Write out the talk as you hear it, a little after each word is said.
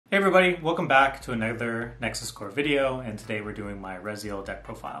Hey everybody, welcome back to another Nexus Corps video, and today we're doing my Rezael deck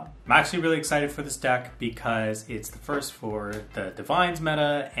profile. I'm actually really excited for this deck because it's the first for the Divines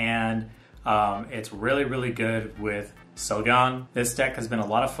meta, and it's really good with Cerrgaon. This deck has been a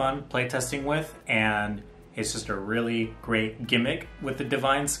lot of fun playtesting with, and it's just a really great gimmick with the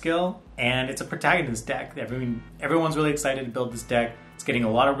Divine skill, and it's a protagonist deck. Everyone's really excited to build this deck. It's getting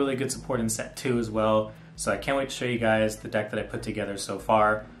a lot of really good support in set 2 as well, so I can't wait to show you guys the deck that I put together so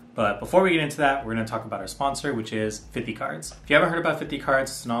far. But before we get into that, we're going to talk about our sponsor, which is 50 Cards. If you haven't heard about 50 Cards,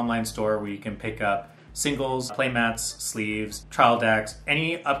 it's an online store where you can pick up singles, playmats, sleeves, trial decks,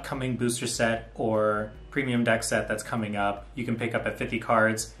 any upcoming booster set or premium deck set that's coming up, you can pick up at 50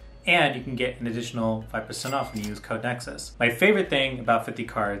 Cards, and you can get an additional 5% off when you use code Nexus. My favorite thing about 50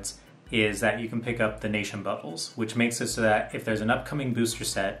 Cards is that you can pick up the nation bundles, which makes it so that if there's an upcoming booster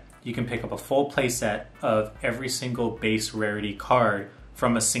set, you can pick up a full play set of every single base rarity card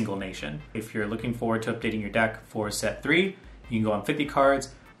from a single nation. If you're looking forward to updating your deck for set 3, you can go on 50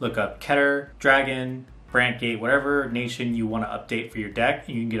 Cards, look up Keter, Dragon, Brantgate, whatever nation you want to update for your deck,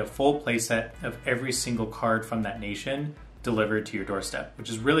 and you can get a full playset of every single card from that nation delivered to your doorstep, which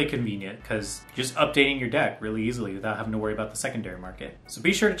is really convenient because just updating your deck really easily without having to worry about the secondary market. So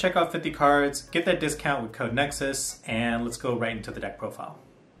be sure to check out 50 Cards, get that discount with code Nexus, and let's go right into the deck profile.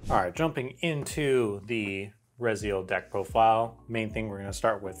 All right, jumping into the Rezael deck profile. Main thing we're going to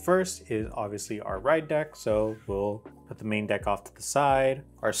start with first is obviously our ride deck, so we'll put the main deck off to the side.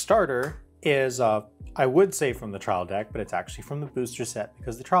 Our starter is, I would say from the trial deck, but it's actually from the booster set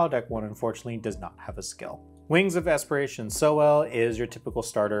because the trial deck one unfortunately does not have a skill. Wings of Aspiration Soel is your typical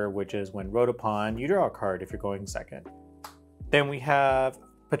starter, which is when rode upon, you draw a card if you're going second. Then we have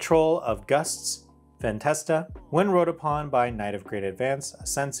Patrol of Gusts, Ventesta. When rode upon by Knight of Great Advance,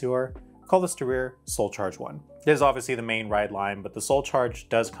 Ascensior, call this to rear, Soul Charge 1. This is obviously the main ride line, but the Soul Charge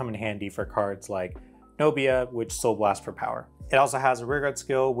does come in handy for cards like Nobia, which Soul Blast for power. It also has a rearguard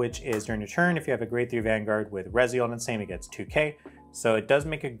skill, which is during your turn, if you have a grade 3 Vanguard with Rezael on its name, it gets 2k. So it does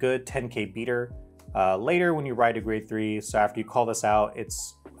make a good 10k beater later when you ride a grade 3. So after you call this out,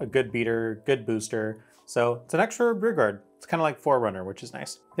 it's a good beater, good booster. So it's an extra rearguard. It's kind of like Forerunner, which is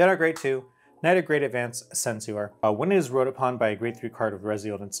nice. Then our grade 2, Knight of Great Advance, Ascensior. When it is rode upon by a grade 3 card with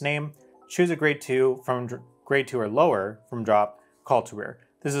Rezael on its name, choose a grade 2 from grade 2 or lower from drop, call to rear.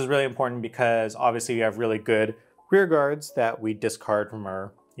 This is really important because obviously we have really good rear guards that we discard from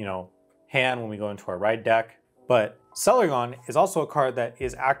our, hand when we go into our ride deck. But Cerrgaon is also a card that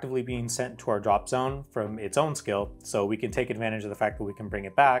is actively being sent to our drop zone from its own skill, so we can take advantage of the fact that we can bring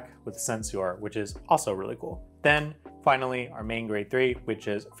it back with Ascensior, which is also really cool. Then finally, our main grade 3, which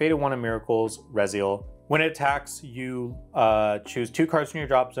is Fate of One of Miracles, Rezael. When it attacks, you choose 2 cards from your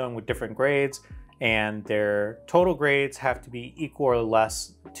drop zone with different grades, and their total grades have to be equal or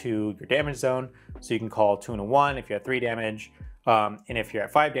less to your damage zone. So you can call 2 and a 1 if you have 3 damage, and if you're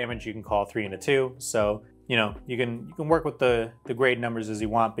at 5 damage, you can call 3 and a 2. So you can work with the grade numbers as you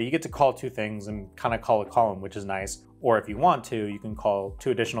want, but you get to call 2 things and kind of call a column, which is nice. Or if you want to, you can call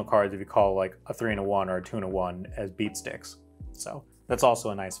 2 additional cards if you call like a 3 and a 1 or a 2 and a 1 as beat sticks. So that's also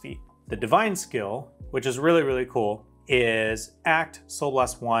a nice feat. The Divine skill, which is really cool, is Act, Soul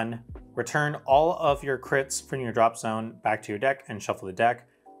Blast 1, return all of your crits from your drop zone back to your deck and shuffle the deck.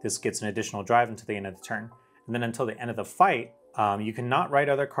 This gets an additional drive until the end of the turn. And then until the end of the fight, you cannot write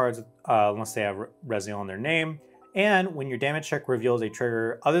other cards unless they have Rezael on their name. And when your damage check reveals a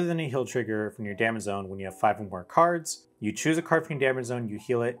trigger other than a heal trigger from your damage zone, when you have 5 or more cards, you choose a card from your damage zone, you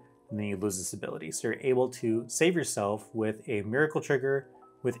heal it, and then you lose this ability. So you're able to save yourself with a miracle trigger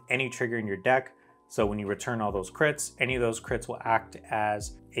with any trigger in your deck. So when you return all those crits, any of those crits will act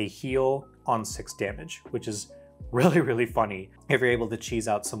as a heal on 6 damage, which is really funny if you're able to cheese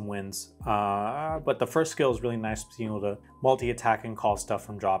out some wins. But the first skill is really nice, being able to multi-attack and call stuff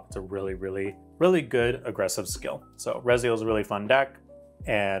from drop. It's a really good aggressive skill. So Rezael is a really fun deck,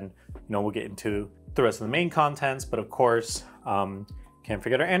 and we'll get into the rest of the main contents, but of course, can't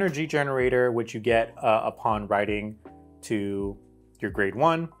forget our energy generator, which you get upon riding to your grade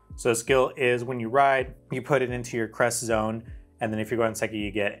 1. So the skill is when you ride, you put it into your crest zone, and then if you're going second,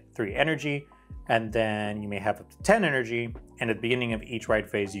 you get 3 energy, and then you may have up to 10 energy, and at the beginning of each ride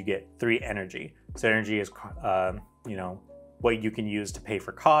phase, you get 3 energy. So energy is, what you can use to pay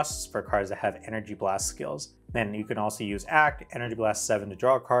for costs for cards that have Energy Blast skills. Then you can also use Act, Energy Blast 7 to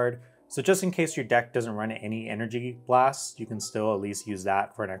draw a card. So just in case your deck doesn't run any Energy Blasts, you can still at least use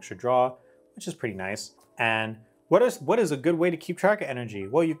that for an extra draw, which is pretty nice. And what is a good way to keep track of energy?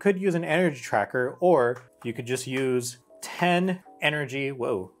 Well, you could use an energy tracker, or you could just use 10 energy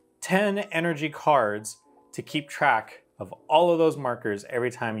cards to keep track of all of those markers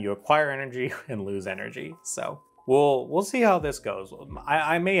every time you acquire energy and lose energy. So we'll see how this goes.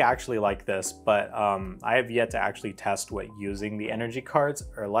 I may actually like this, but I have yet to actually test what using the energy cards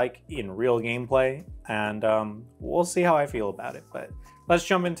are like in real gameplay, and we'll see how I feel about it. But let's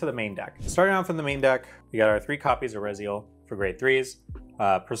jump into the main deck. Starting off in the main deck, we got our 3 copies of Rezael for grade 3s,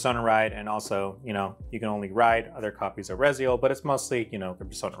 Persona Ride, and also, you know, you can only ride other copies of Rezael, but it's mostly, you know, the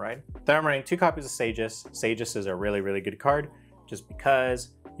Persona Ride. Then I'm running 2 copies of Sages. Sages is a really, really good card just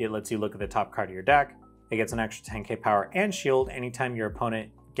because it lets you look at the top card of your deck. It gets an extra 10k power and shield anytime your opponent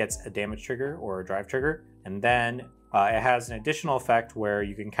gets a damage trigger or a drive trigger. And then it has an additional effect where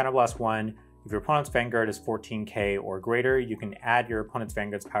you can counterblast 1. If your opponent's Vanguard is 14k or greater, you can add your opponent's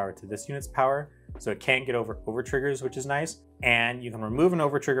Vanguard's power to this unit's power, so it can't get over triggers, which is nice. And you can remove an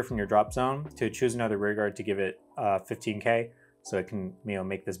over trigger from your drop zone to choose another rearguard to give it 15k, so it can, you know,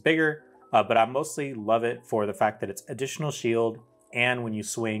 make this bigger. But I mostly love it for the fact that it's additional shield, and when you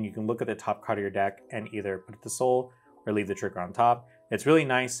swing, you can look at the top card of your deck and either put it to soul or leave the trigger on top. It's really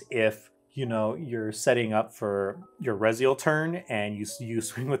nice if, you know, you're setting up for your Rezael turn and you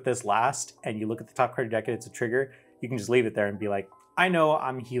swing with this last and you look at the top card of your deck and it's a trigger, you can just leave it there and be like, I know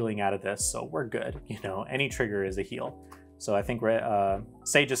I'm healing out of this, so we're good. You know, any trigger is a heal. So I think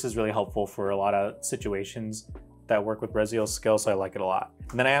Sages is really helpful for a lot of situations that work with Rezael's skill, so I like it a lot.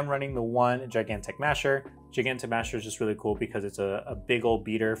 And then I am running the 1 Gigantic Masher. Gigantic Masher is just really cool because it's a big old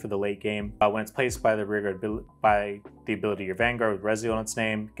beater for the late game. When it's placed by the rearguard by the ability of your Vanguard with Rezael on its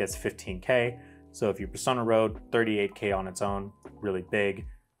name, gets 15k. So if you Persona Road, 38k on its own, really big.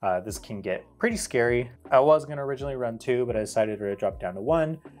 This can get pretty scary. I was going to originally run 2, but I decided to drop down to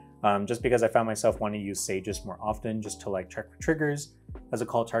 1. Just because I found myself wanting to use Sages more often just to like check for triggers as a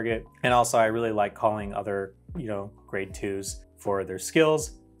call target. And also I really like calling other, you know, grade 2s for their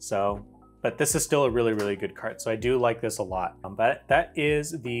skills. So, but this is still a really, really good card. So I do like this a lot. But that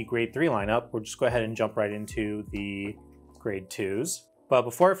is the grade 3 lineup. We'll just go ahead and jump right into the grade 2s. But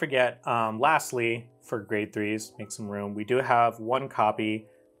before I forget, lastly, for grade 3s, make some room, we do have 1 copy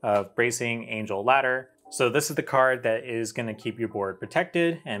of Bracing Angel Ladder. So this is the card that is going to keep your board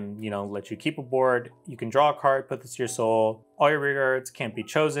protected and, you know, let you keep a board. You can draw a card, put this to your soul. All your rearguards can't be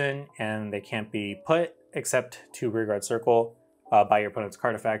chosen and they can't be put except to rearguard circle by your opponent's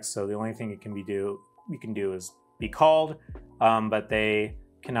card effects. So the only thing you can do is be called, but they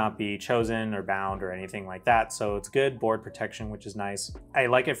cannot be chosen or bound or anything like that. So it's good board protection, which is nice. I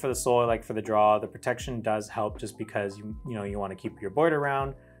like it for the soul, I like for the draw. The protection does help just because you want to keep your board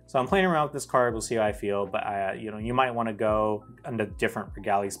around. So I'm playing around with this card, we'll see how I feel, but you might want to go on a different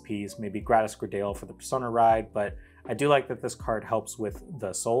Regali's piece, maybe Gratis Gradale for the Persona Ride, but I do like that this card helps with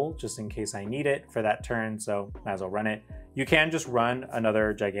the soul, just in case I need it for that turn, so might as well run it. You can just run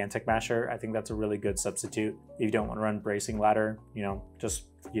another Gigantic Masher. I think that's a really good substitute if you don't want to run Bracing Ladder, just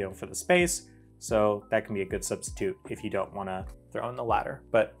for the space. So that can be a good substitute if you don't want to throw in the ladder.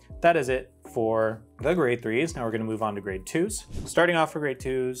 But that is it for the grade 3s. Now we're going to move on to grade 2s. Starting off for grade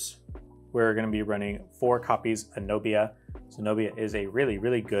 2s, we're going to be running 4 copies of Nobia. So Nobia is a really,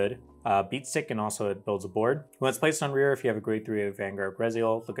 really good beat stick, and also it builds a board. When it's placed on rear, if you have a grade 3 of Vanguard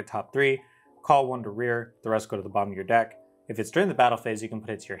Rezael, look at top 3, call 1 to rear, the rest go to the bottom of your deck. If it's during the battle phase, you can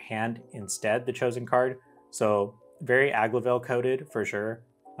put it to your hand instead, the chosen card. So very Aglavale coded for sure.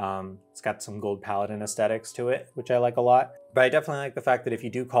 It's got some gold paladin aesthetics to it, which I like a lot. But I definitely like the fact that if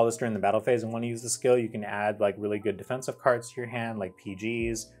you do call this during the battle phase and want to use the skill, you can add like really good defensive cards to your hand, like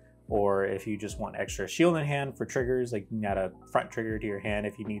PGs, or if you just want extra shield in hand for triggers, like you can add a front trigger to your hand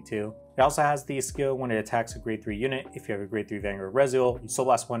if you need to. It also has the skill when it attacks a grade 3 unit. If you have a grade 3 Vanguard Rezael, you Soul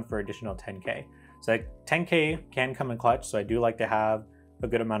Blast 1 for additional 10k. So like 10k can come in clutch, so I do like to have a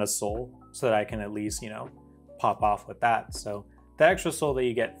good amount of soul so that I can at least, pop off with that. So the extra soul that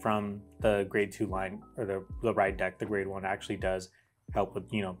you get from the grade 2 line or the ride deck, the grade 1 actually does help with,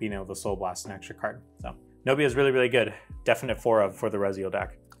 being able to soul blast an extra card. So Nobia is really, really good. Definite 4 for the Rezael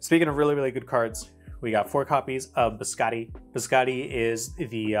deck. Speaking of really, really good cards, we got 4 copies of Biscotti. Biscotti is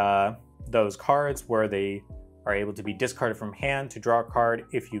those cards where they are able to be discarded from hand to draw a card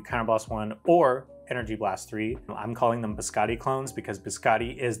if you counterblast 1 or Energy Blast 3. I'm calling them Biscotti clones because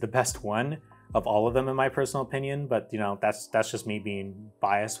Biscotti is the best one of all of them in my personal opinion, but that's just me being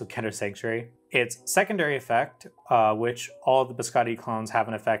biased with Kender Sanctuary. Its secondary effect, which all of the Biscotti clones have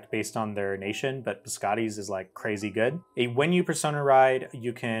an effect based on their nation, but Biscotti's is like crazy good. When you Persona Ride,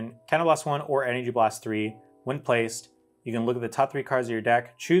 you can Counterblast 1 or Energy Blast 3. When placed, you can look at the top 3 cards of your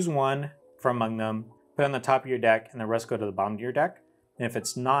deck, choose 1 from among them, put it on the top of your deck, and the rest go to the bottom of your deck. And if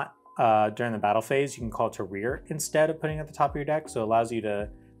it's not during the battle phase, you can call it to rear instead of putting it at the top of your deck. So it allows you to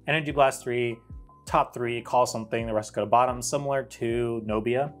Energy Blast 3, top 3 call something, the rest go to bottom, similar to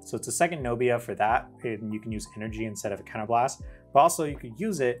Nobia. So it's a second Nobia for that, and you can use energy instead of a counterblast. But also you could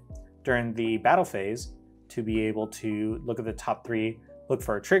use it during the battle phase to be able to look at the top 3, look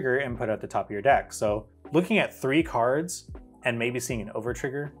for a trigger, and put it at the top of your deck. So looking at 3 cards and maybe seeing an over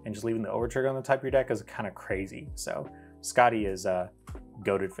trigger and just leaving the over trigger on the top of your deck is kind of crazy. So Scotty is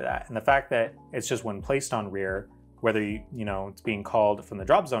goated for that. And the fact that it's just when placed on rear, whether you know it's being called from the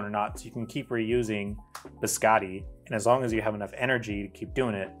drop zone or not, so you can keep reusing Biscotti, and as long as you have enough energy to keep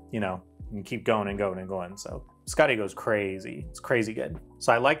doing it, you know, you can keep going and going and going. So Biscotti goes crazy. It's crazy good.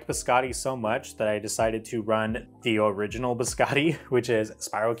 So I liked Biscotti so much that I decided to run the original Biscotti, which is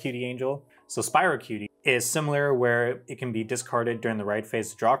Spyro Cutie Angel. So Spyro Cutie is similar where it can be discarded during the right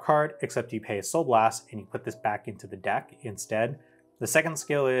phase to draw a card, except you pay a Soul Blast and you put this back into the deck instead. The second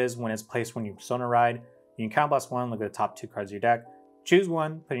skill is when it's placed when you Persona Ride, you can counterblast 1, look at the top 2 cards of your deck, choose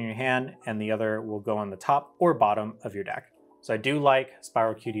one, put it in your hand, and the other will go on the top or bottom of your deck. So I do like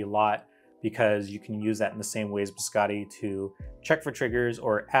Spyro Cutie a lot because you can use that in the same way as Biscotti to check for triggers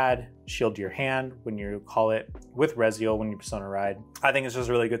or add shield to your hand when you call it with Rezael when you Persona Ride. I think it's just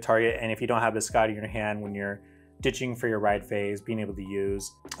a really good target, and if you don't have Biscotti in your hand when you're ditching for your ride phase, being able to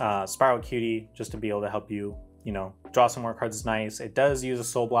use Spyro Cutie just to be able to help you, you know, draw some more cards is nice. It does use a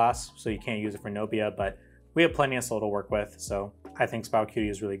Soul Blast, so you can't use it for Nobia, but we have plenty of soul to work with, so I think Spyro Cutie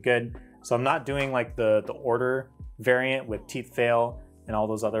is really good. So I'm not doing like the order variant with Teeth Fail and all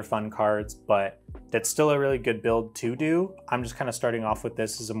those other fun cards, but that's still a really good build to do. I'm just kind of starting off with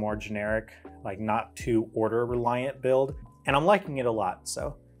this as a more generic, like not too order reliant build, and I'm liking it a lot,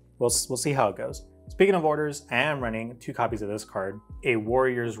 so we'll see how it goes. Speaking of orders, I am running 2 copies of this card, a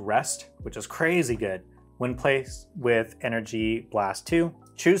Warrior's Rest, which is crazy good. When placed with Energy Blast 2,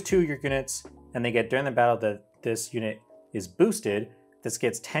 choose 2 of your units, and they get during the battle that this unit is boosted. This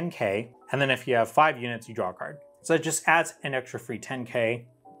gets 10k, and then if you have 5 units, you draw a card. So it just adds an extra free 10k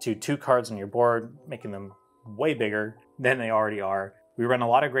to 2 cards on your board, making them way bigger than they already are. We run a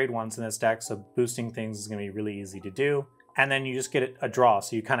lot of grade 1s in this deck, so boosting things is going to be really easy to do. And then you just get a draw,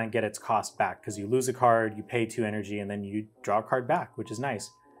 so you kind of get its cost back because you lose a card, you pay 2 energy, and then you draw a card back, which is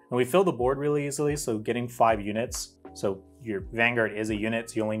nice. And we fill the board really easily, so getting 5 units, so your Vanguard is a unit,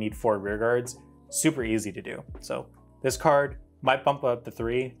 so you only need 4 rear guards, super easy to do. So this card might bump up to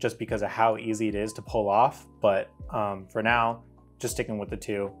 3 just because of how easy it is to pull off, but for now, just sticking with the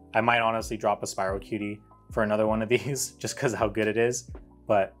 2. I might honestly drop a Spyro Cutie for another one of these just because of how good it is,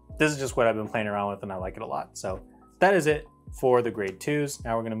 but this is just what I've been playing around with and I like it a lot. So that is it for the grade 2s.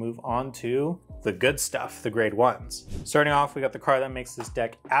 Now we're going to move on to the good stuff, the grade 1s. Starting off, we got the card that makes this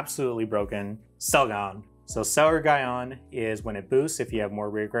deck absolutely broken, Cerrgaon. So Cerrgaon is when it boosts if you have more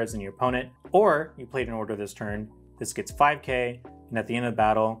rear guards than your opponent, or you played an order this turn. This gets 5k, and at the end of the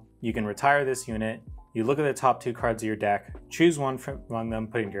battle, you can retire this unit. You look at the top 2 cards of your deck, choose one from among them,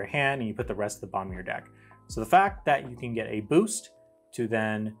 put it into your hand, and you put the rest at the bottom of your deck. So the fact that you can get a boost to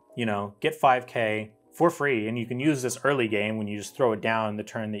then, you know, get 5k for free, and you can use this early game when you just throw it down the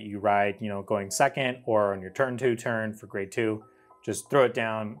turn that you ride, you know, going second, or on your turn 2 turn for grade 2, just throw it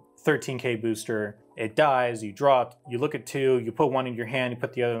down, 13k booster, it dies, you draw it, you look at 2, you put 1 in your hand, you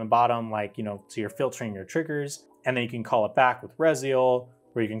put the other in the bottom, like, you know, so you're filtering your triggers, and then you can call it back with Rezael,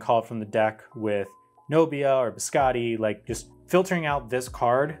 or you can call it from the deck with Nobia or Biscotti, like just filtering out this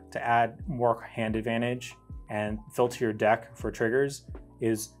card to add more hand advantage and filter your deck for triggers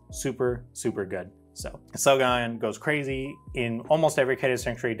is super, super good. So Cerrgaon goes crazy in almost every Chaos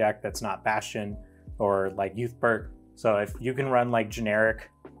Sanctuary deck that's not Bastion or like Youth Berk. So if you can run like generic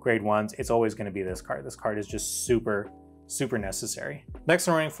grade 1s, it's always going to be this card. This card is just super, super necessary. Next,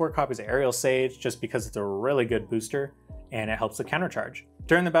 I'm running 4 copies of Aerial Sage just because it's a really good booster and it helps the counter charge.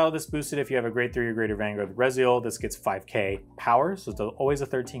 During the battle, this boosted if you have a grade 3 or greater Vanguard with Rezael. This gets 5k power, so it's always a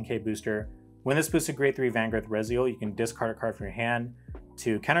 13k booster. When this boosted grade 3 Vanguard with Rezael, you can discard a card from your hand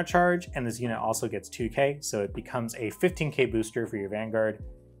to counter charge, and this unit also gets 2k, so it becomes a 15k booster for your Vanguard,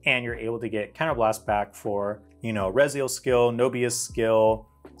 and you're able to get counterblast back for, you know, Rezael's skill, Nobia's skill,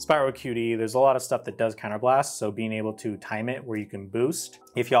 Spyro Cutie. There's a lot of stuff that does counterblast, so being able to time it where you can boost.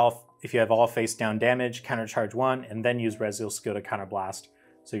 If you have all face down damage, counter charge 1, and then use Rezael's skill to counterblast.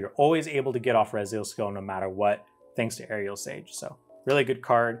 So you're always able to get off Rezael's skill no matter what, thanks to Aerial Sage. So really good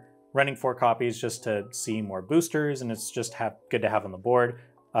card. Running 4 copies just to see more boosters, and it's just good to have on the board.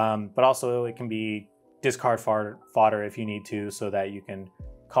 But also it can be discard fodder if you need to, so that you can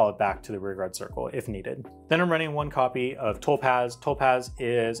call it back to the rearguard circle if needed. Then I'm running 1 copy of Topaz. Topaz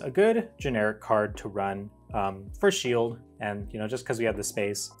is a good generic card to run for shield, and you know, just because we have the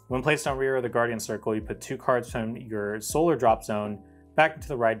space. When placed on rear of the Guardian Circle, you put 2 cards from your solar drop zone back into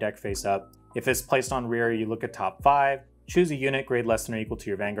the ride deck face up. If it's placed on rear, you look at top 5, choose a unit grade less than or equal to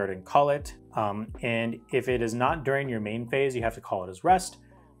your Vanguard and call it. And if it is not during your main phase, you have to call it as rest.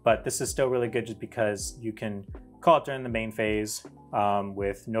 But this is still really good just because you can call it during the main phase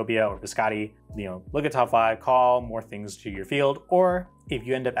with Nobia or Biscotti. Look at top 5, call more things to your field. Or if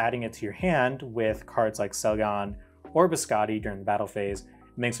you end up adding it to your hand with cards like Cerrgaon or Biscotti during the battle phase,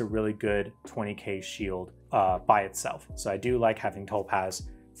 it makes a really good 20k shield by itself. So I do like having Topaz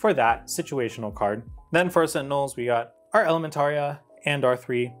for that situational card. Then for our Sentinels, we got our Elementaria and our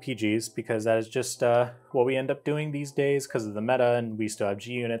 3 PGs, because that is just what we end up doing these days because of the meta, and we still have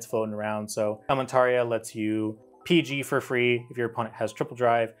G units floating around. So Elementaria lets you PG for free if your opponent has triple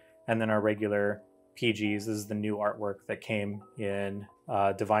drive, and then our regular PGs, this is the new artwork that came in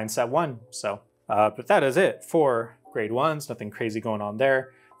Divine Set 1. So, but that is it for grade 1s, nothing crazy going on there.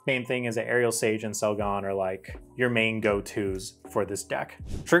 Main thing is that Aerial Sage and Cerrgaon are like your main go-tos for this deck.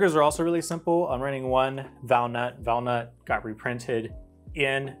 Triggers are also really simple. I'm running one Valnut. Valnut got reprinted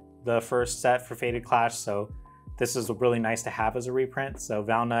in the first set for Fated Clash, so this is really nice to have as a reprint. So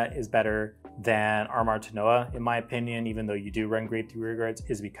Valnut is better than Armor Tanoa, in my opinion, even though you do run grade 3 rearguards,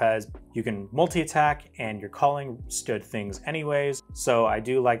 is because you can multi-attack and your calling stood things anyways. So I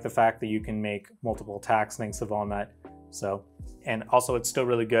do like the fact that you can make multiple attacks thanks to Valnut. So, and also it's still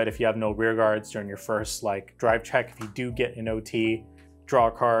really good if you have no rear guards during your first drive check. If you do get an OT, draw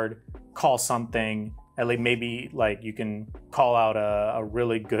a card, call something, at least maybe you can call out a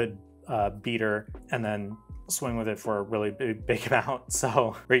really good beater and then swing with it for a really big amount.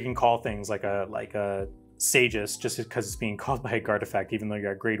 So, or you can call things like a Sages just because it's being called by a guard effect, even though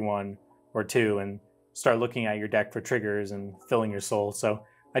you're at grade 1 or 2, and start looking at your deck for triggers and filling your soul. So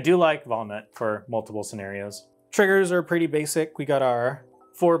I do like Valnut for multiple scenarios. Triggers are pretty basic. We got our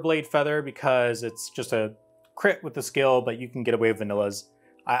 4-Blade Feather because it's just a crit with the skill, but you can get away with vanillas.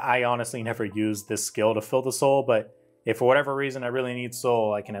 I honestly never use this skill to fill the soul, but if for whatever reason I really need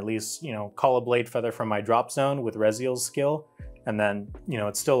soul, I can at least, call a Blade Feather from my drop zone with Rezael's skill, and then,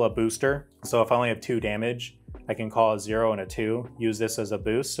 it's still a booster. So if I only have 2 damage, I can call a 0 and a 2, use this as a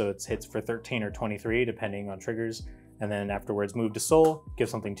boost, so it hits for 13 or 23, depending on triggers, and then afterwards move to soul, give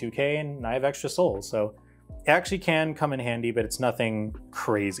something 2k, and I have extra soul. So it actually can come in handy, but it's nothing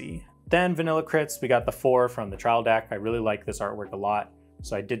crazy. Then vanilla crits, we got the 4 from the trial deck. I really like this artwork a lot,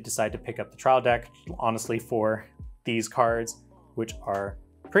 so I did decide to pick up the trial deck, honestly, for these cards, which are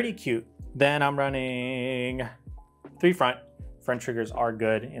pretty cute. Then I'm running 3 front. Front triggers are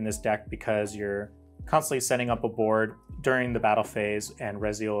good in this deck because you're constantly setting up a board during the battle phase, and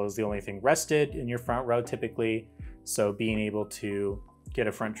Rezael is the only thing rested in your front row typically, so being able to get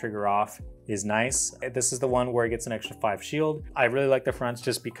a front trigger off is nice. This is the one where it gets an extra 5 shield. I really like the fronts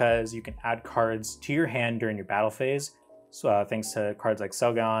just because you can add cards to your hand during your battle phase. So thanks to cards like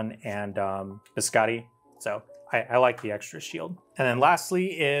Cerrgaon and Biscotti. So I like the extra shield. And then lastly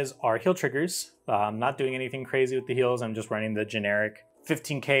is our heal triggers. I'm not doing anything crazy with the heals. I'm just running the generic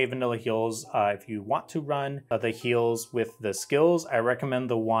 15k vanilla heals. If you want to run the heals with the skills, I recommend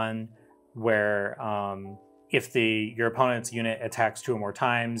the one where if your opponent's unit attacks 2 or more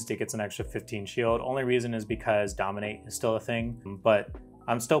times, it gets an extra 15 shield. Only reason is because Dominate is still a thing, but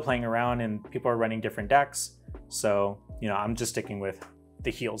I'm still playing around and people are running different decks. So, I'm just sticking with the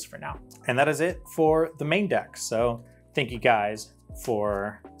heals for now. And that is it for the main deck. So thank you guys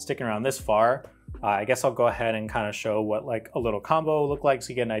for sticking around this far. I guess I'll go ahead and kind of show what a little combo will look like so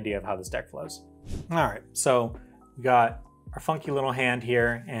you get an idea of how this deck flows. All right, so we got our funky little hand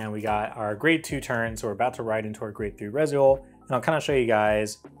here, and we got our grade 2 turn, so we're about to ride into our grade 3 Rezael, and I'll kind of show you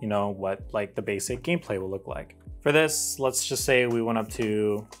guys, what the basic gameplay will look like. For this, let's just say we went up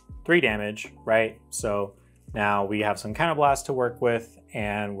to 3 damage, right? So now we have some Counterblast to work with,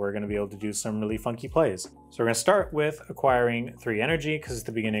 and we're going to be able to do some really funky plays. So we're going to start with acquiring 3 energy because it's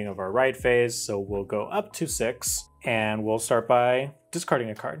the beginning of our ride phase, so we'll go up to 6, and we'll start by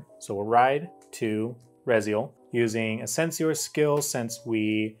discarding a card. So we'll ride to Rezael. Using Ascensior skill, since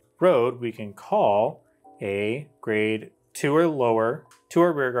we rode, we can call a grade 2 or lower to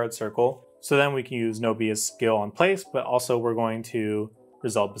our rearguard circle. So then we can use Nobia's skill on place, but also we're going to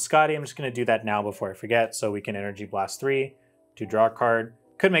result Biscotti. I'm just going to do that now before I forget, so we can Energy Blast 3 to draw a card.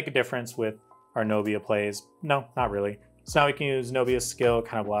 Could make a difference with our Nobia plays. No, not really. So now we can use Nobia's skill,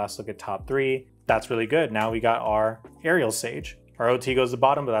 kind of blast, look at top 3. That's really good. Now we got our Aerial Sage. Our OT goes to the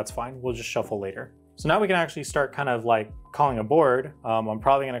bottom, but that's fine. We'll just shuffle later. So now we can actually start kind of calling a board. I'm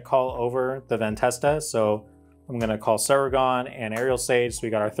probably going to call over the Ventesta. So I'm going to call Cerrgaon and Aerial Sage. So we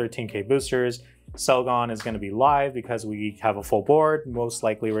got our 13k boosters. Cerrgaon is going to be live because we have a full board. Most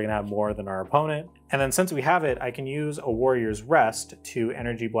likely we're going to have more than our opponent. And then since we have it, I can use a Warrior's Rest to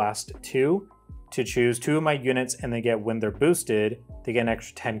Energy Blast 2 to choose 2 of my units, and they get, when they're boosted, they get an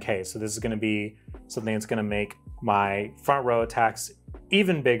extra 10k. So this is going to be something that's going to make my front row attacks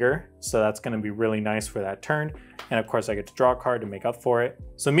even bigger. So that's going to be really nice for that turn. And of course I get to draw a card to make up for it.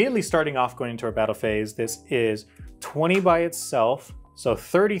 So immediately starting off going into our battle phase, this is 20 by itself. So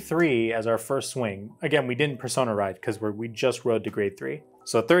 33 as our first swing. Again, we didn't Persona Ride because we just rode to grade 3.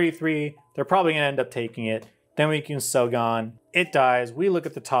 So 33, they're probably going to end up taking it. Then we can Cerrgaon. It dies. We look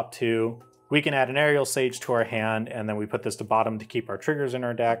at the top 2. We can add an Aerial Sage to our hand, and then we put this to bottom to keep our triggers in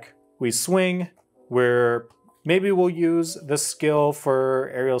our deck. We swing. Maybe we'll use this skill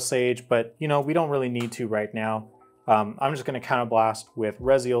for Aerial Sage, but you know, we don't really need to right now. I'm just going to Counter Blast with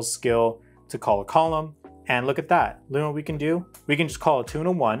Rezael's skill to call a column. And look at that. You know what we can do? We can just call a 2 and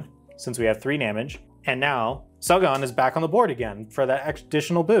a 1 since we have 3 damage. And now Cerrgaon is back on the board again for that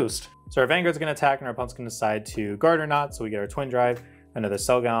additional boost. So our Vanguard's going to attack and our opponent's going to decide to guard or not. So we get our Twin Drive, another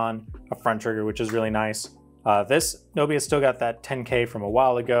Cerrgaon, a front trigger, which is really nice. This Nobi has still got that 10k from a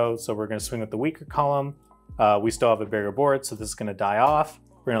while ago. So we're going to swing with the weaker column. We still have a bigger board, so this is going to die off.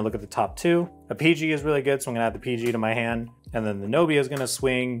 We're going to look at the top 2. A PG is really good, so I'm going to add the PG to my hand. And then the Nobi is going to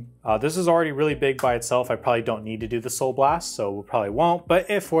swing. This is already really big by itself. I probably don't need to do the Soul Blast, so we probably won't. But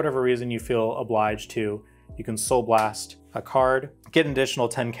if for whatever reason you feel obliged to, you can Soul Blast a card, get an additional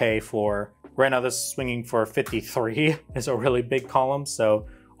 10k for, right now this is swinging for 53 is a really big column. So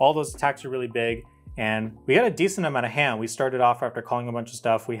all those attacks are really big. And we got a decent amount of hand. We started off after calling a bunch of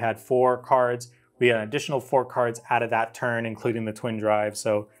stuff. We had 4 cards. We had an additional 4 cards out of that turn, including the Twin Drive.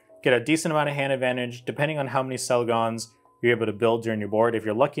 So get a decent amount of hand advantage. Depending on how many Cerrgaons you're able to build during your board. If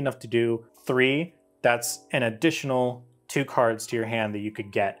you're lucky enough to do 3, that's an additional 2 cards to your hand that you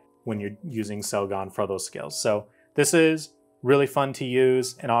could get when you're using Cerrgaon for those skills. So this is really fun to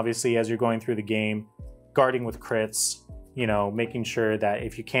use. And obviously as you're going through the game, guarding with crits, you know, making sure that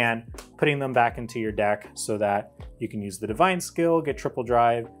if you can, putting them back into your deck so that you can use the Divine skill, get triple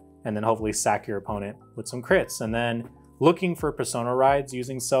drive, and then hopefully sack your opponent with some crits. And then looking for Persona Rides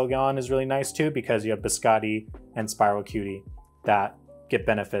using Cerrgaon is really nice too, because you have Biscotti and Spiral Cutie that get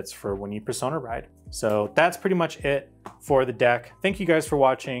benefits for when you Persona Ride. So that's pretty much it for the deck. Thank you guys for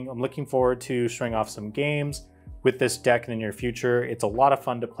watching. I'm looking forward to showing off some games with this deck in the near future. It's a lot of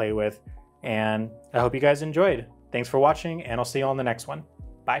fun to play with, and I hope you guys enjoyed. Thanks for watching, and I'll see you on the next one.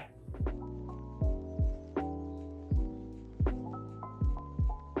 Bye.